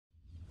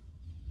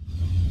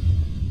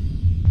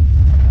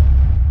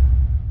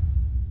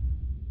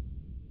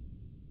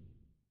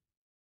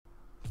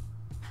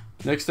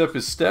Next up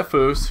is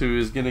Stefos, who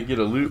is going to get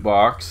a loot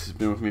box. He's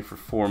been with me for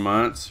 4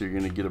 months. So you're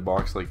going to get a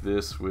box like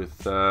this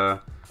with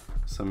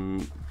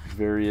some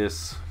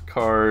various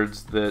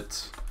cards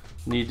that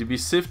need to be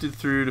sifted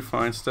through to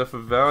find stuff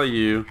of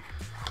value.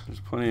 There's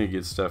plenty of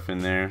good stuff in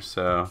there,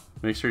 so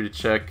make sure to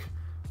check.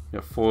 You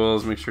got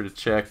foils, make sure to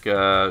check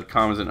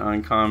commons and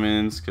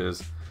uncommons,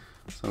 because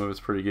some of it's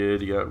pretty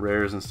good. You got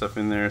rares and stuff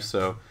in there,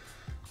 so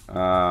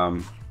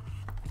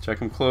check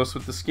them close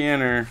with the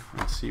scanner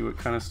and see what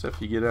kind of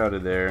stuff you get out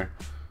of there.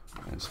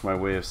 It's my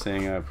way of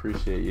saying I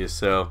appreciate you.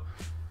 So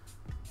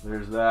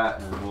there's that,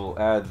 and we'll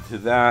add to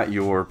that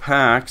your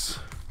packs.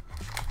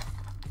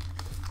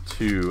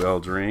 2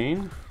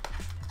 Eldraine,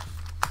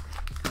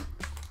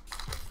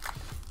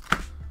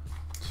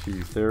 2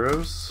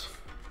 Theros,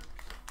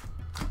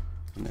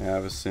 an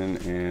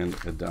Avacyn, and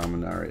a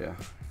Dominaria.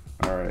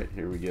 Alright,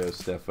 here we go,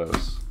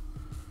 Stefos.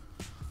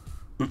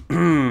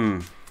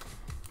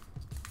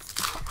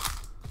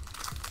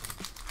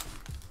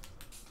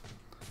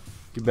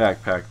 Get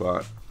back,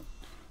 Packbot.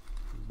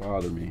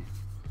 Bother me.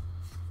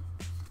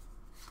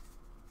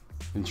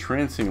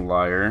 Entrancing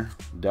Liar,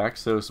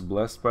 Daxos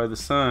Blessed by the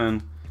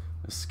Sun,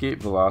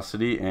 Escape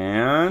Velocity,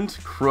 and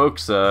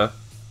Kroxa,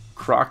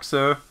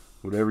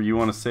 whatever you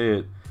want to say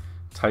it,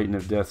 Titan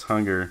of Death's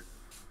Hunger,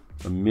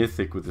 a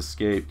mythic with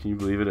Escape. Can you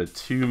believe it? A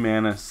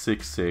 2-mana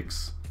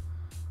 6/6.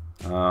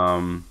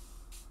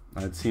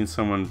 I'd seen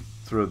someone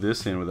throw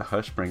this in with a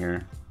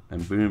Hushbringer,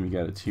 and boom, you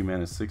got a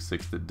 2-mana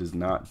 6/6 that does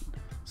not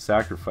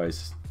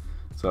sacrifice.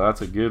 So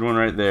that's a good one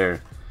right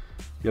there.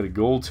 You got a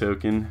gold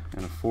token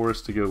and a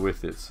forest to go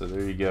with it, so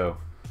there you go.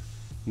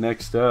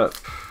 Next up,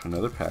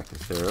 another pack of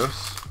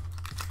Theros.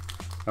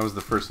 That was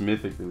the first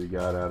mythic that we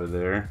got out of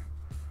there,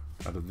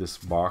 out of this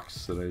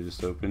box that I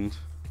just opened.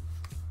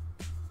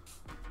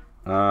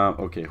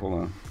 Okay, hold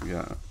on. We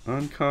got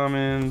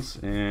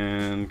uncommons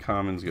and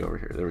commons go over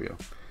here. There we go.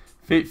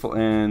 Fateful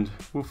End,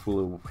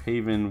 Wolfwillow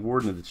Haven,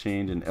 Warden of the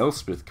Chained, and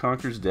Elspeth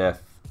Conquers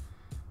Death.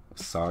 A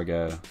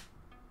saga.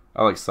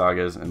 I like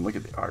sagas, and look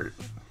at the art.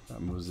 That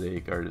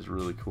mosaic art is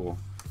really cool.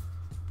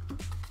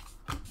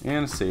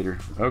 And a satyr.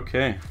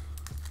 Okay.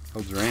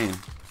 Eldraine.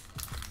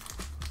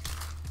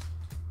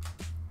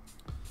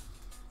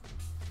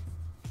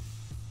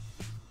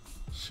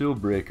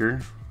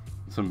 Shieldbreaker.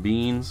 Some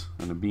beans,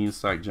 and a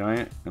beanstalk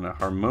giant, and a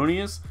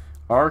harmonious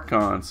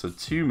Archon. So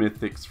 2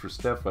 mythics for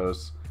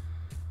Stefos.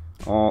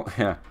 All,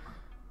 yeah.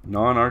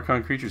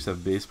 Non-Archon creatures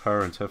have base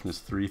power and toughness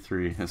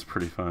 3/3. That's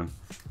pretty fun.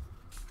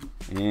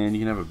 And you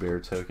can have a bear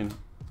token.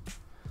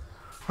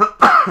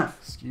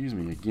 Excuse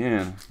me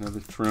again. Another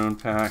throne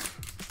pack.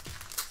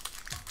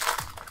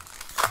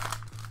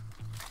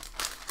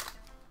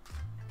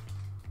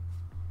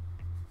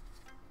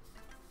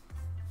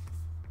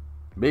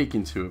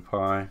 Bacon to a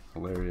pie.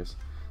 Hilarious.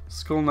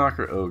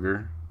 Skullknocker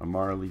Ogre. A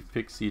Marleaf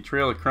Pixie.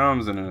 Trail of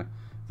Crumbs, and is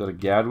that a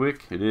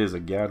Gadwick? It is a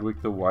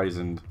Gadwick the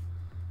Wizened.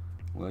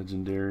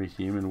 Legendary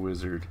Human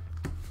Wizard.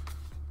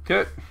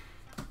 Cut.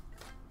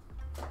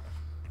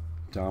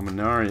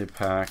 Dominaria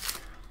pack.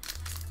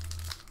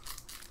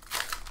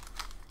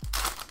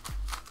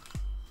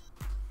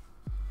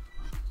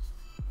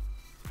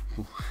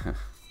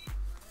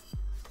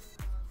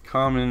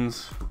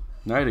 Commons,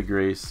 Knight of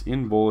Grace,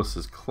 In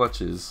Bolus's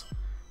Clutches,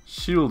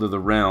 Shield of the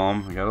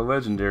Realm, I got a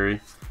legendary,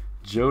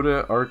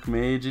 Joda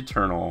Archmage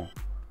Eternal.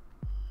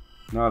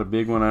 Not a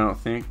big one, I don't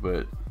think,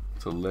 but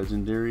it's a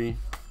legendary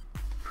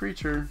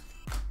creature.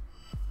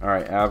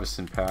 Alright,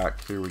 Avacyn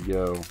pack, here we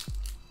go.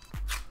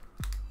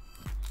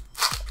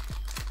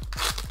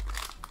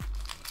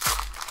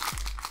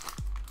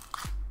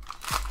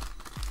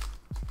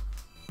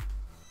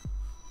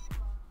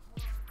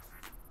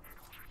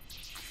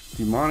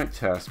 Demonic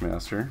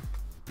Taskmaster,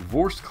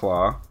 Vorst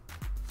Claw,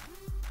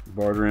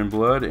 Barter in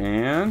Blood,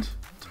 and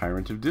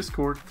Tyrant of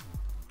Discord.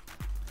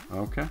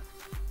 Okay.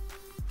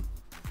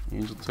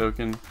 Angel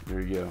token,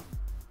 there you go.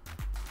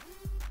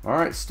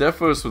 Alright,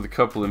 Stefos with a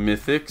couple of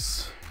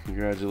mythics.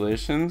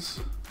 Congratulations.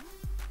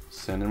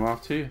 Send him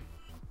off to you.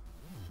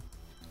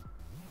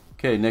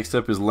 Okay, next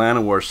up is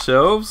Llanowar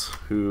Shelves,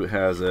 who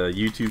has a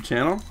YouTube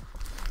channel.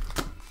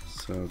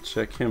 So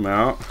check him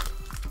out.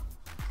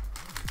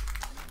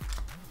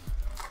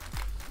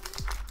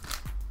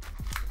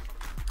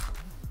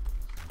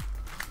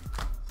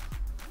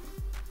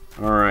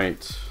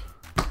 Alright,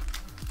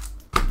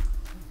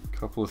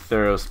 couple of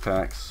Theros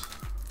packs.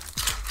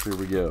 Here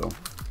we go.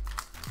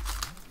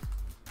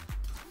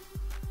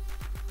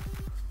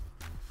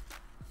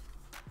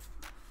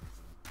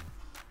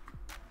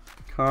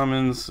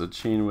 Commons, a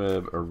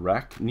Chainweb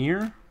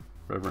Arachneer,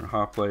 Reverent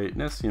Hoplite,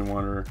 Nessian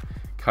Wanderer,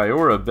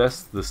 Kyora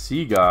Best the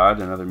Sea God,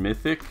 another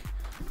mythic.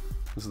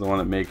 This is the one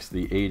that makes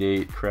the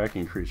 8/8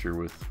 Kraken creature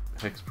with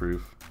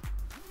hexproof.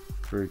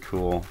 Very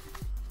cool.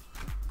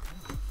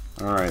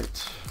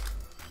 Alright.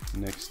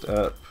 Next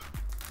up,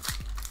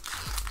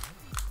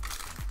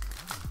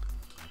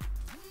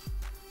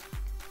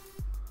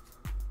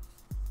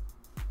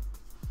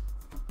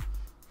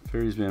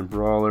 Fairies Band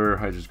Brawler,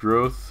 Hydra's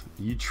Growth,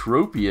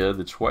 Eutropia,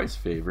 the twice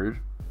favored.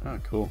 Oh,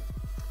 cool.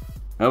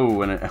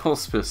 Oh, and an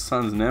Elspeth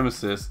Sun's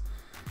Nemesis,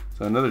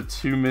 So another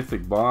 2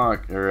 mythic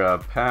box or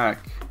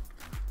pack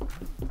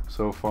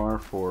so far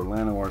for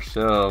Llanowar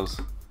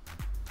Shelves.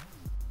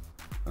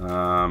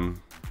 And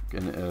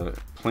a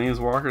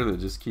Planeswalker that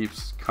just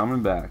keeps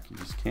coming back. You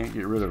just can't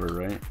get rid of her,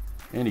 right?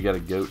 And you got a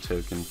goat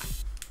token.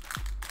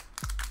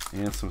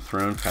 And some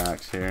throne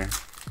packs here.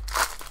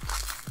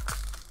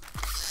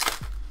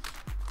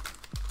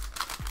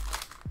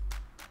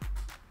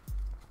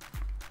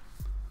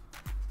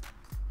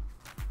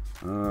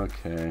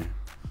 Okay.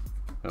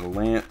 Got a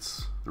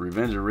Lance, the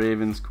Revenge of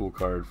Ravens, cool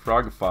card.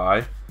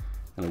 Frogify,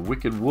 and a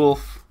Wicked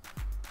Wolf,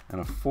 and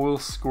a foil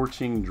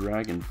Scorching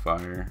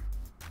Dragonfire.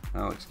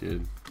 That looks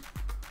good.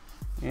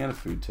 And a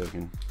food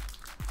token.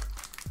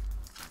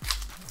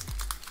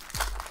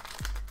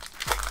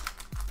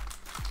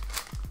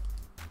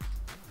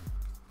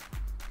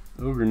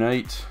 Ogre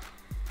Knight,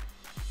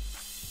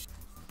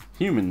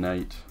 Human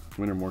Knight,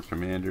 Wintermore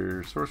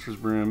Commander, Sorcerer's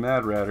Broom,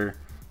 Mad Ratter,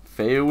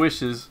 Fae of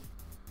Wishes.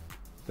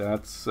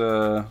 That's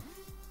a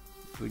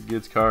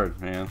good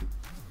card, man.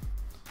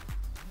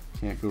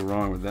 Can't go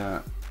wrong with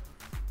that.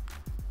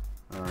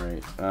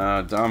 Alright,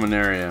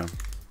 Dominaria.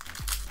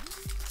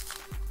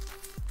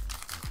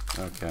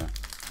 Okay.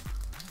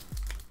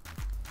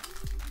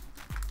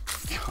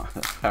 God,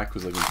 that pack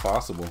was like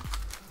impossible.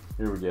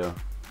 Here we go.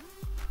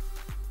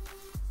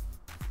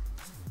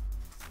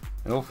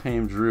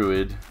 Elfheim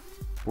Druid,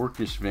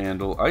 Orcish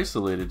Vandal,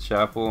 Isolated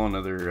Chapel,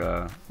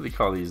 another, what do they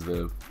call these,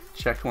 the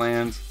check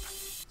lands?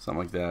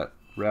 Something like that.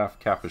 Wrath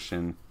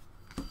Capuchin,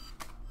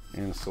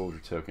 and a Soldier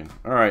token.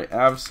 Alright,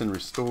 Avacyn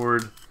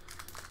Restored.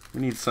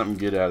 We need something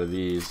good out of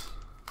these.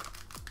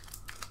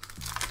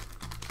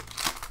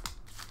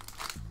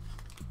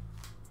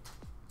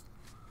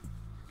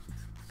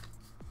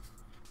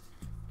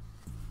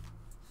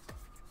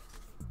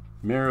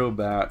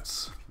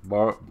 Marrowbats,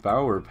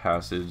 Bower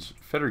Passage,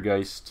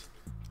 Fettergeist,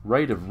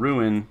 Rite of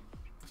Ruin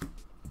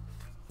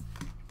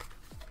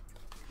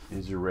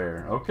is your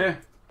rare. Okay.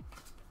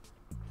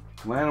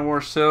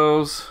 Llanowar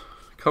Shelves,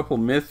 a couple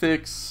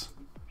mythics,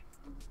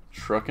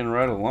 trucking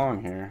right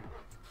along here.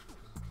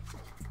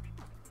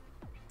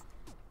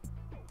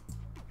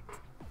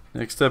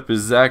 Next up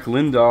is Zac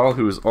Lindahl,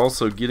 who is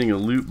also getting a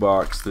loot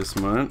box this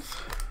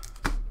month.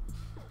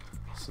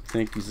 So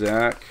thank you,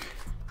 Zach.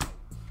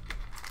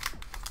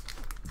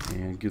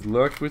 And good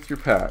luck with your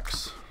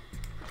packs.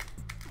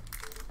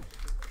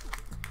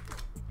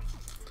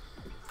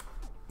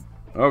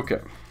 Okay.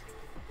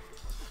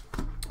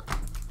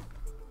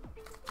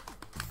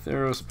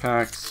 Theros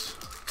packs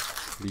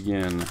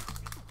begin.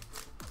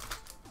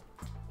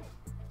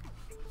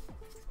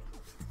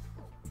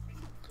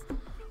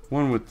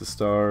 One with the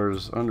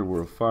Stars,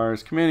 Underworld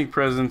Fires, Commanding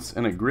Presence,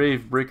 and a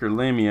Gravebreaker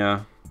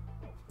Lamia.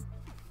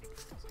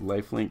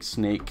 Lifelink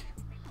Snake.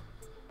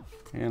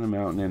 And a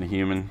Mountain and a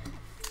Human.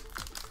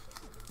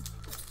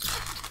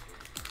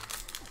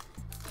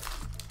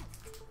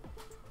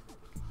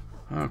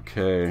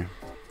 Okay.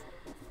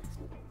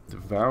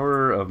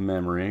 Devourer of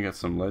Memory. Got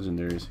some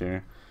legendaries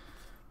here.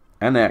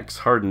 NX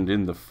Hardened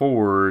in the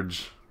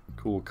Forge.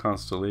 Cool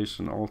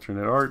Constellation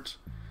alternate art.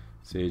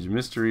 Sage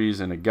Mysteries,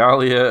 and a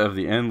Galia of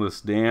the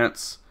Endless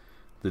Dance.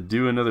 The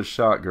Do Another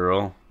Shot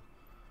Girl.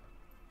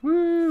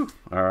 Woo!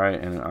 Alright,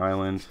 and an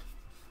island.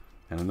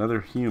 And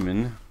another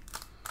human.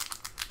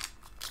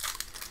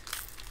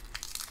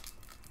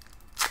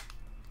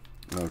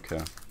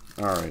 Okay.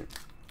 Alright.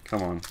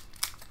 Come on.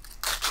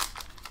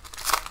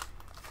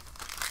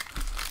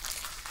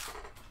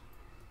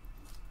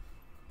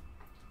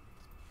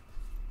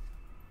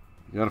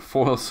 You gotta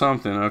foil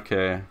something.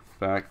 Okay.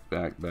 Back.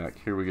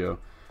 Here we go.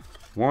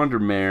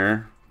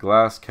 Wandermare,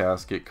 Glass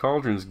Casket,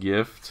 Cauldron's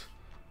Gift,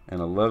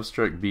 and a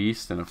Lovestruck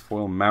Beast, and a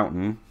foil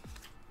Mountain,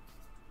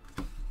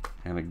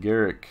 and a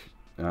Garrick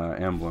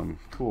emblem.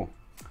 Cool.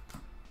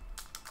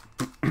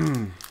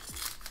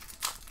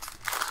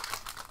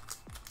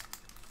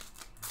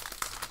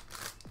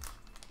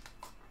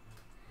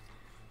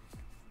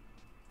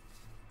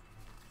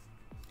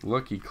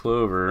 Lucky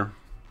Clover,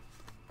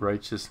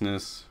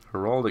 Righteousness,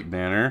 Heraldic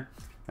Banner,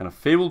 and a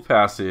Fabled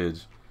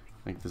Passage.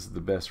 I think this is the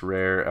best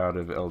rare out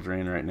of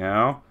Eldraine right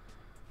now.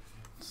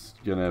 It's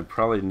gonna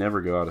probably never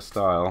go out of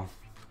style.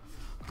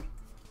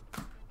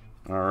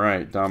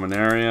 Alright,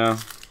 Dominaria.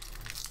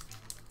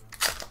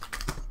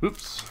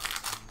 Oops.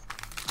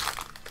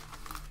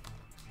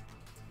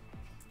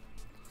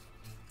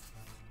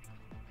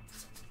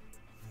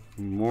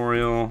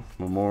 Memorial.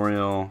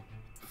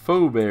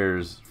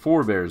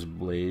 Forebear's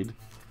Blade.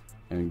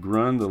 And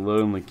Grun the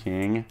Lonely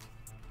King.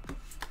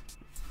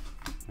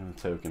 And a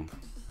token.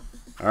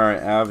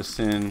 Alright,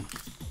 Avacyn.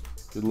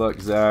 Good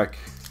luck, Zach.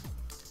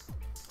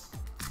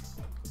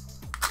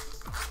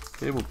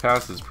 Fabled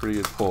Pass is a pretty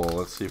good pull.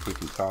 Let's see if we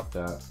can top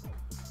that.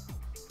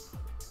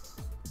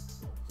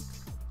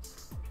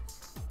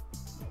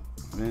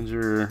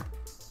 Avenger,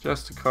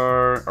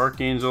 Justicar,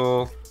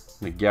 Archangel,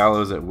 and the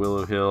Gallows at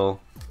Willow Hill.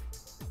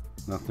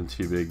 Nothing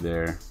too big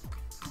there.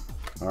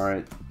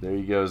 Alright, there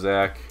you go,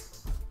 Zach.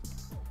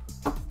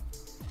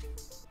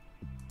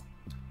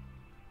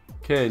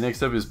 Okay,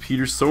 next up is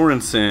Peter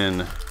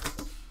Sorensen.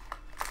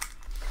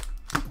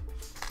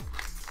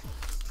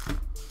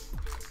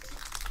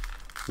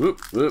 Whoop,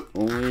 whoop.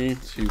 Only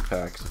 2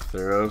 packs of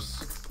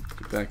Theros.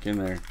 Get back in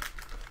there.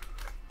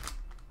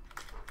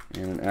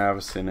 And an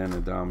Avacyn and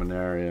a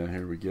Dominaria.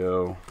 Here we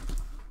go.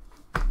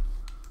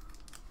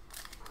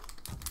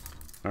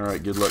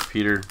 Alright, good luck,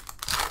 Peter.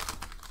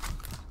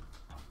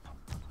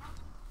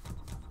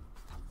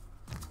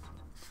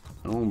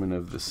 Omen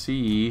of the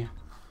Sea.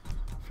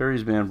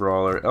 Fairies Band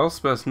Brawler.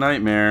 Elspeth's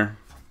Nightmare.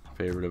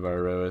 Favorite of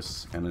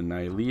Iroas. And a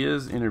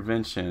Nylea's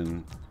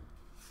Intervention.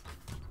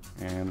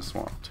 And a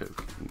Swamp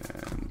token.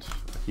 And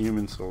a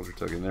Human Soldier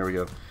token. There we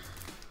go.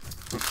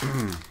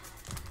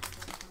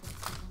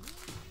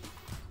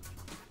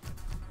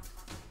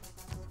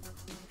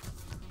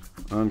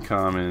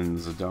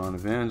 Uncommons. A Dawn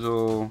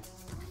Evangel.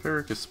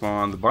 Ferric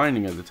Spawn. The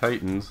Binding of the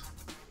Titans.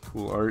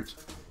 Cool art.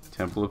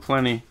 Temple of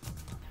Plenty.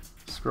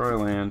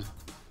 Scryland.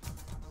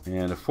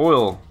 And a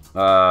foil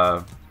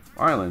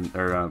island.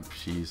 Or,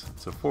 jeez.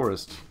 It's a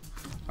forest.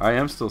 I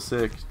am still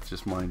sick.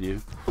 Just mind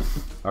you.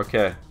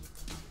 Okay.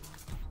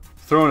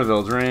 Throne of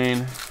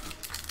Eldraine.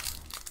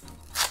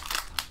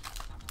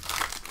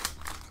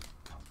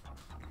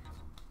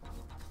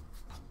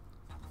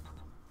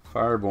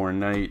 Fireborn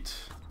Knight.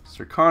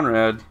 Sir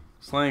Conrad.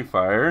 Slaying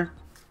Fire.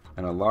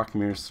 And a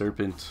Lochmere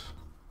Serpent.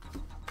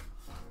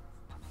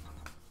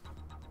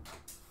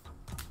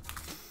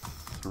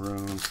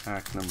 Throne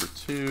pack number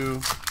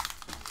 2.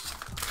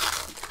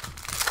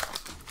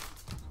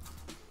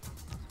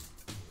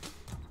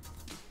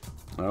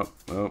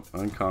 Oh,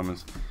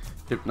 uncommons.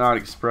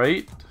 Hypnotic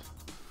Sprite.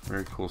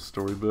 Very cool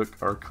storybook.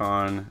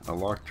 Archon, a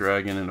Lock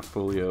Dragon, and a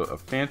folio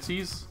of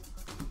Fancies.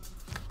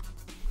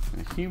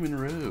 And a Human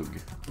Rogue.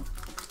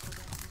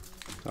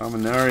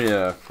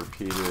 Dominaria for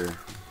Peter.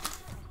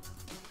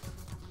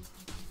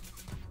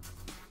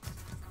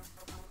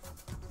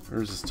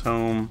 There's his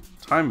tome.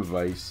 Time of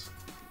Ice.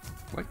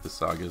 I like the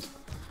sagas.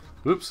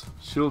 Whoops.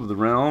 Shield of the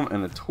Realm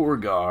and a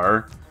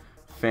Torgar.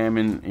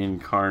 Famine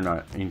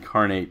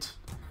Incarnate.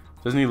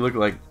 Doesn't he look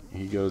like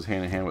he goes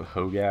hand in hand with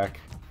Hogak?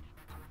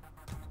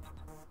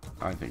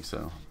 I think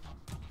so.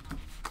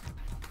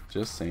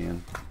 Just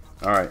saying.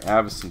 Alright,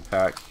 Avacyn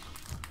pack.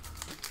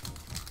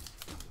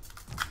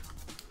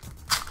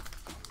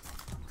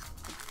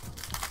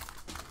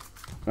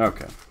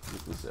 Okay,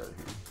 get this out of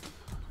here.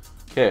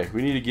 Okay,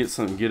 we need to get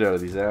something good out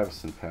of these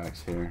Avacyn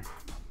packs here.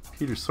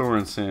 Peter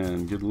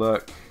Sorensen, good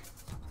luck.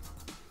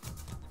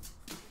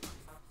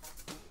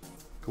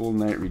 Golden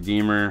Knight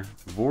Redeemer,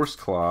 Vorse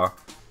Claw,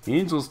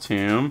 Angel's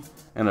Tomb,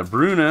 and a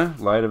Bruna,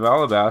 Light of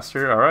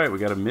Alabaster. Alright, we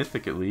got a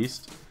mythic at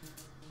least.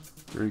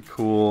 Very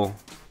cool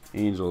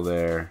angel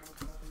there.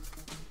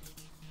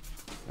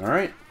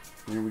 Alright,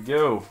 here we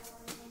go.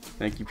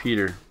 Thank you,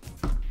 Peter.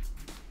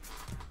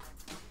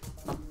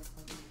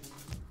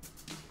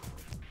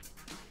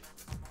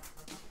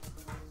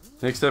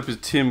 Next up is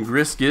Tim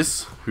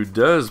Griskus, who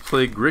does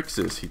play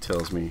Grixis, he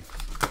tells me.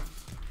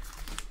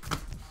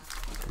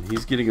 And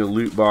he's getting a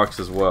loot box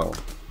as well.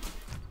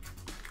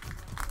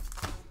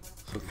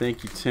 So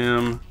thank you,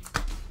 Tim.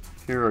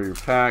 Here are your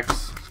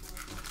packs.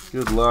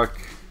 Good luck.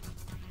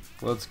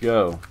 Let's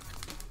go.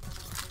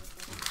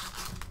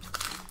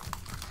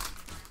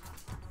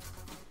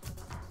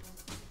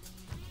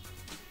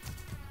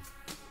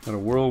 Got a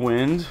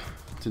Whirlwind,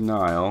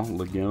 Denial,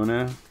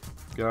 Laguna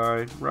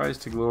guy, Rise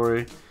to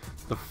Glory.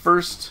 The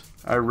first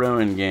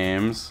Iroan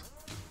games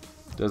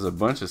does a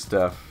bunch of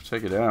stuff.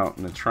 Check it out.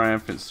 And a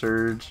Triumphant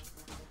Surge,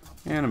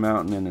 and a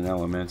Mountain and an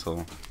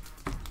Elemental.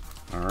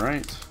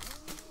 Alright.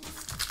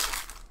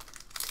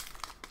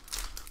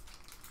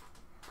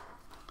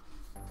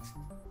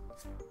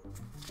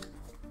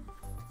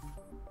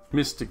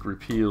 Mystic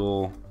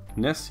Repeal,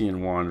 Nessian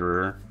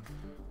Wanderer,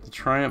 the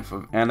Triumph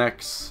of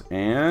Annex,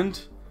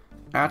 and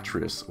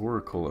Atris,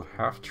 Oracle of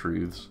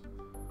Half-Truths.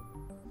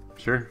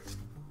 Sure.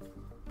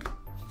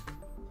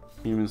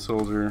 Human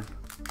Soldier,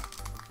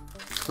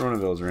 Throne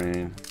of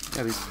Eldraine.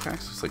 Yeah, these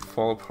packs just like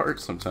fall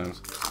apart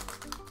sometimes.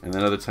 And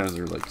then other times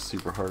they're like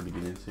super hard to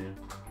get into.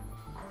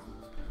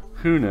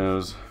 Who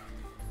knows?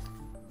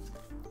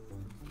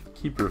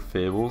 Keeper of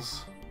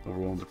Fables,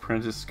 Overwhelmed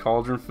Apprentice,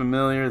 Cauldron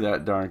Familiar,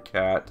 that darn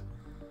cat.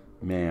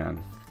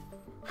 Man.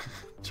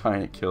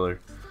 Giant Killer.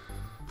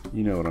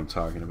 You know what I'm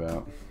talking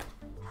about.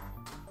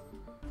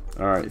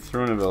 Alright,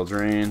 Throne of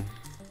Eldraine.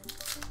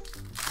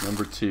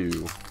 Number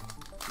 2.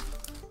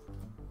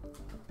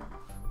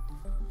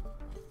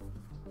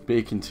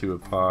 Bacon to a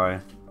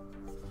Pie.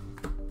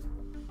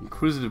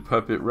 Inquisitive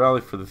Puppet, Rally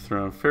for the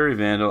Throne, Fairy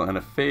Vandal, and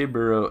a Fey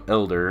Burrow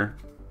Elder.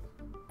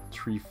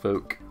 Tree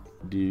Folk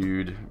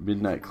dude.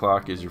 Midnight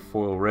Clock is your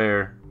foil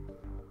rare.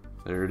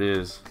 There it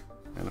is.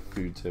 And a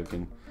food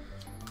token.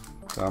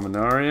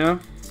 Dominaria.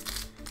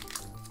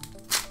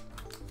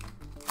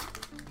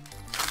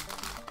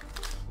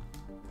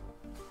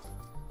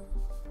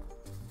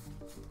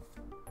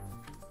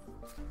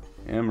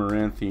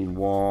 Amaranthine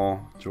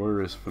Wall,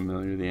 Joyrus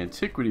Familiar, the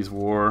Antiquities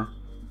War.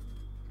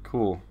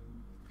 Cool.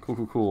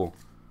 Cool.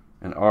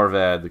 And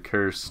Arvad, the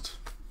Cursed.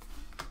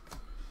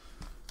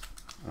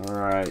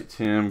 Alright,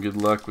 Tim, good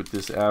luck with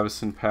this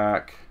Avacyn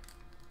pack.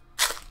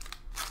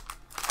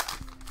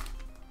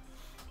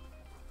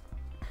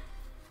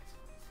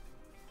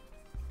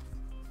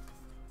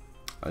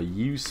 a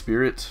U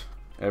Spirit,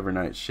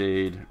 Evernight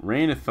Shade,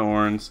 Rain of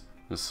Thorns,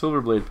 the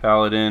Silverblade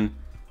Paladin.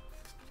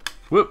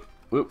 Whoop,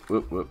 whoop,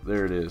 whoop, whoop.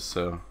 There it is.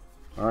 So,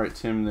 all right,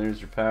 Tim, there's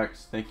your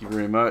packs. Thank you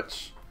very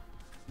much.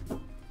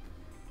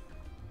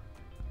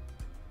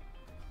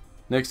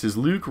 Next is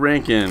Luke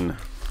Rankin.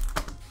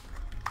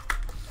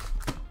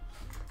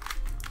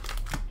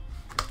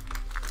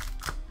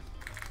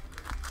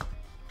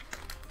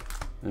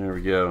 There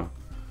we go.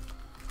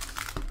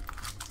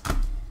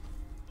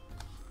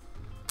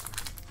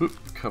 Oop,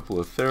 a couple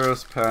of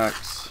Theros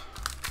packs.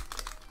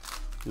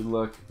 Good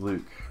luck,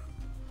 Luke.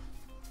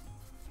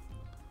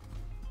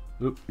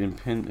 Oop,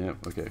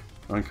 okay.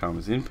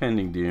 Uncommons.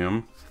 Impending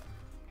Doom,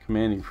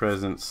 Commanding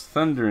Presence,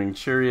 Thundering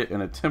Chariot,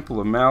 and a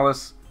Temple of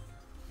Malice.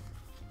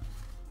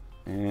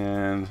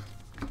 And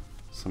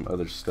some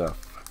other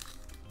stuff.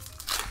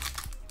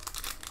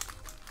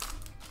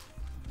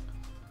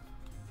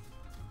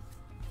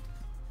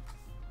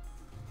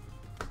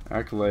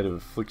 Acolyte of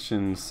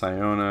Affliction,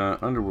 Siona,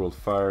 Underworld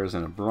Fires,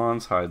 and a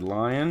Bronzehide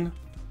Lion.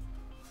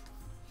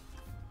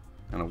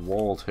 And a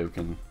wall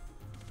token.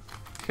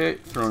 Okay,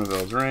 Throne of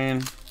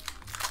Eldraine.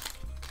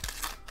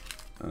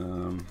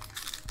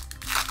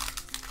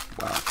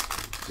 Wow.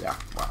 Yeah,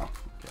 wow.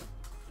 Okay.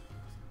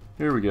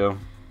 Here we go.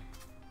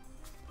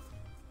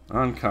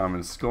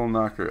 Uncommon,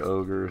 Skullknocker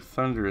Ogre,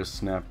 Thunderous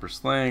Snapper,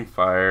 Slaying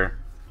Fire,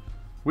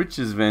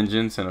 Witch's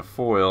Vengeance, and a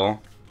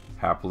foil.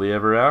 Happily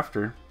Ever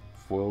After.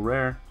 Foil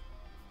rare.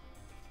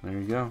 There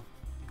you go.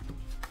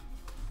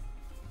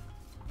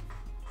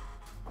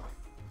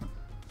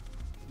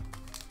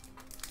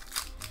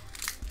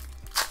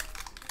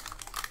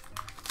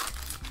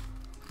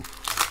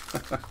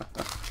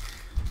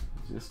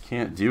 Just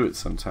can't do it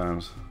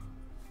sometimes.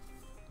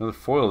 Another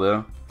foil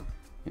though.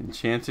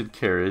 Enchanted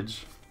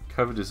Carriage,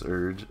 Covetous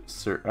Urge,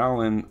 Sir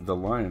Alan the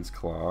Lion's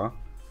Claw,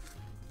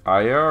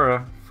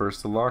 Ayara,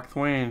 First to Loch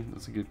Thwain,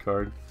 that's a good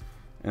card,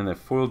 and the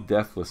foiled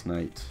Deathless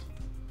Knight.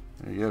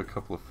 There you go, a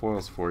couple of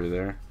foils for you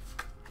there.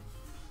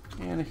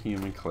 And a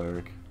Human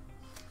Cleric.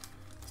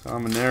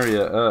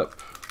 Dominaria up.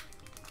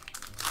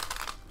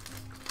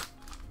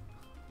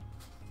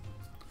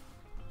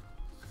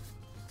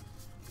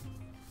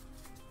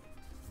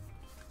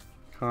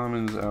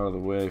 Commons out of the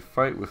way.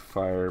 Fight with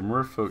Fire,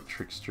 Merfolk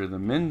Trickster, the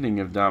Mending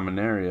of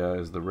Dominaria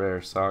is the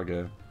rare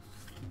saga,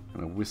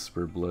 and a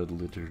Whisper Blood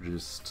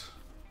Liturgist.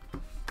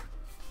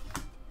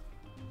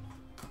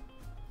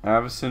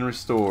 Avacyn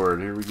Restored,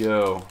 here we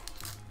go.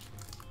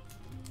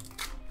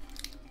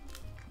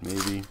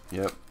 Maybe,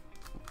 yep.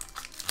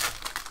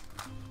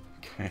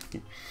 Okay.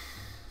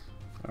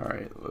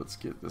 Alright, let's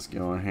get this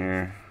going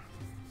here.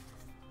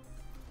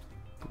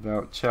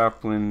 Devout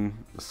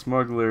Chaplain, a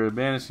Smuggler, a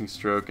Banishing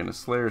Stroke, and a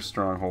Slayer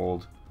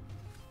Stronghold.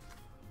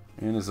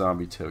 And a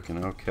Zombie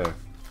Token, okay.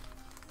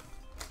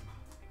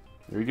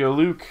 There you go,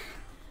 Luke.